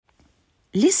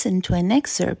Listen to an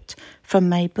excerpt from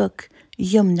my book,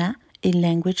 Yomna in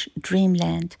Language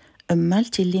Dreamland, a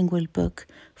multilingual book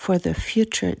for the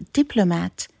future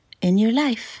diplomat in your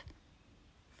life.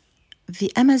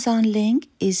 The Amazon link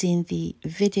is in the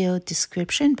video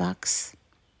description box.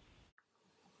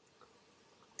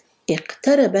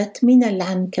 اقتربت من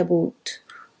العنكبوت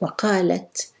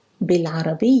وقالت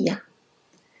بالعربية.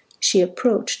 She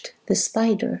approached the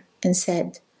spider and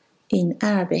said in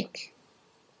Arabic,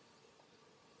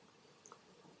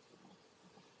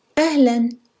 أهلا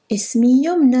اسمي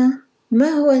يمنى ما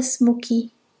هو اسمك؟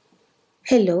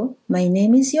 Hello, my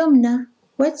name is Yomna.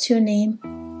 What's your name?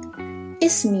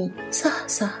 اسمي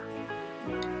صح.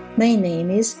 My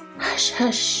name is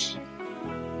هش.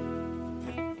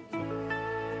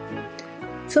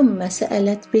 ثم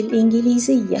سألت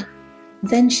بالإنجليزية.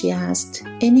 Then she asked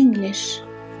in English.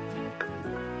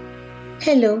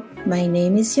 Hello, my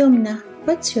name is Yomna.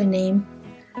 What's your name?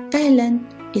 أهلا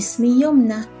اسمي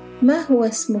يمنى ما هو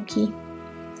اسمك؟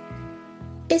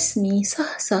 اسمي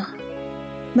صح.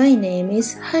 My name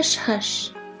is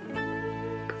هش.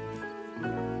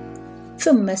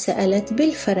 ثم سألت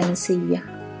بالفرنسية.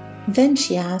 Then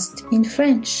she asked in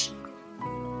French.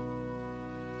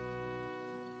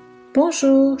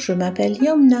 Bonjour, je m'appelle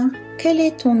Yomna. Quel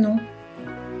est ton nom?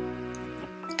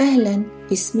 أهلا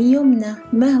اسمي يمنى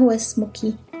ما هو اسمك؟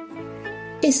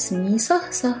 اسمي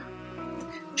صح.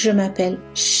 Je m'appelle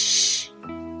Shh.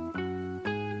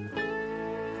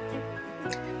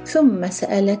 ثم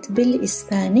سألت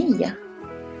بالإسبانية.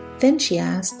 Then she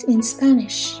asked in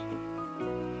Spanish.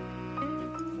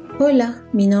 Hola,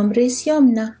 mi nombre es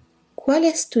Yomna. ¿Cuál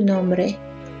es tu nombre?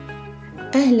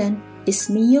 أهلا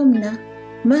اسمي يمنى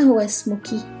ما هو اسمك؟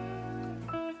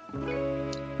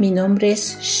 Mi nombre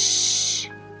es Shh.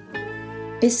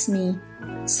 اسمي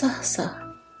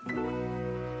صح.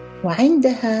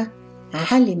 وعندها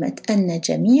علمت أن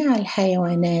جميع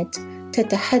الحيوانات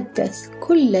تتحدث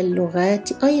كل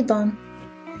اللغات أيضا.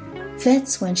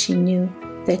 That's when she knew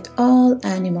that all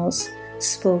animals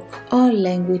spoke all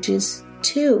languages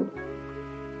too.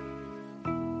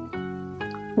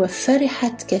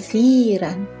 وفرحت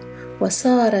كثيرا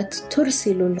وصارت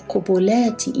ترسل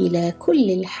القبلات إلى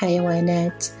كل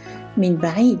الحيوانات من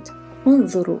بعيد.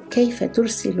 انظروا كيف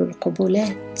ترسل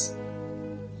القبلات.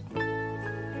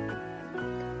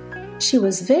 She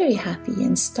was very happy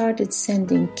and started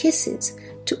sending kisses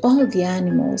to all the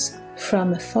animals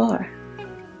from afar.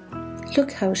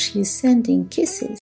 Look how she is sending kisses.